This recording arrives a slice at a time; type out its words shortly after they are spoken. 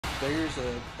There's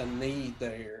a need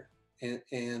there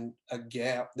and a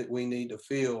gap that we need to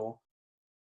fill.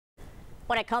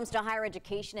 When it comes to higher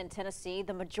education in Tennessee,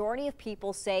 the majority of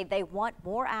people say they want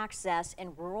more access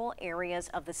in rural areas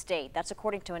of the state. That's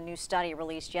according to a new study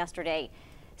released yesterday.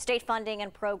 State funding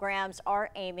and programs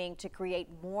are aiming to create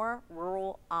more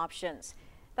rural options.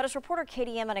 But as reporter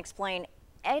Katie Emmon explained,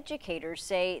 educators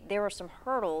say there are some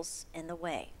hurdles in the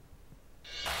way.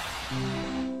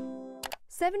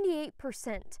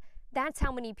 78%. That's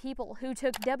how many people who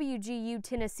took WGU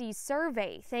Tennessee's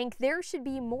survey think there should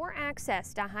be more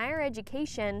access to higher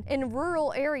education in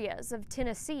rural areas of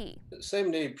Tennessee.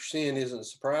 78% isn't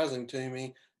surprising to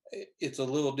me. It's a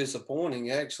little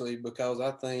disappointing, actually, because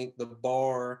I think the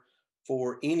bar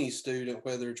for any student,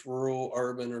 whether it's rural,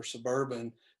 urban, or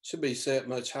suburban, should be set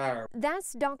much higher.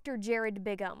 That's Dr. Jared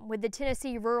Bigham with the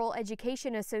Tennessee Rural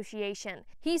Education Association.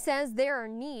 He says there are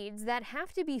needs that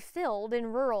have to be filled in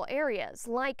rural areas,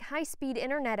 like high-speed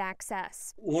internet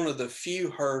access. One of the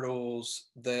few hurdles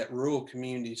that rural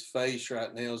communities face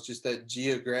right now is just that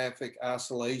geographic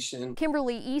isolation.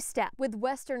 Kimberly Estep with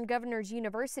Western Governors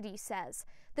University says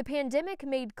the pandemic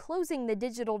made closing the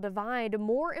digital divide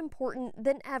more important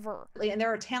than ever. And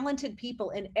there are talented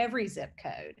people in every zip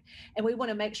code, and we want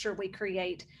to make sure we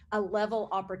create a level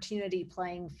opportunity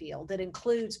playing field that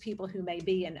includes people who may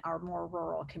be in our more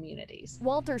rural communities.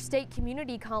 Walters State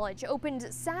Community College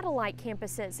opened satellite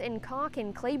campuses in Cocke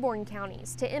and Claiborne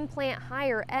counties to implant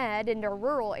higher ed into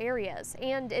rural areas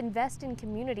and invest in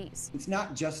communities. It's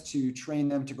not just to train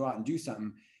them to go out and do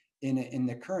something in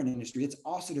the current industry, it's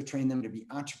also to train them to be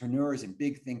entrepreneurs and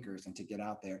big thinkers and to get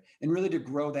out there and really to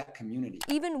grow that community.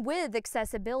 Even with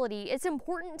accessibility, it's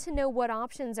important to know what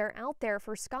options are out there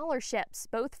for scholarships,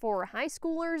 both for high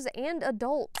schoolers and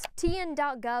adults.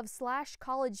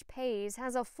 TN.gov/collegepays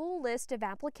has a full list of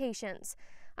applications.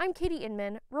 I'm Katie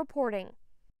Inman reporting.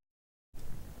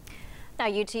 Now,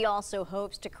 UT also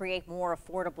hopes to create more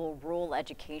affordable rural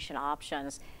education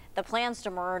options. The plans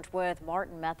to merge with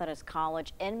Martin Methodist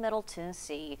College in Middle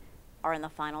Tennessee are in the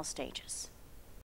final stages.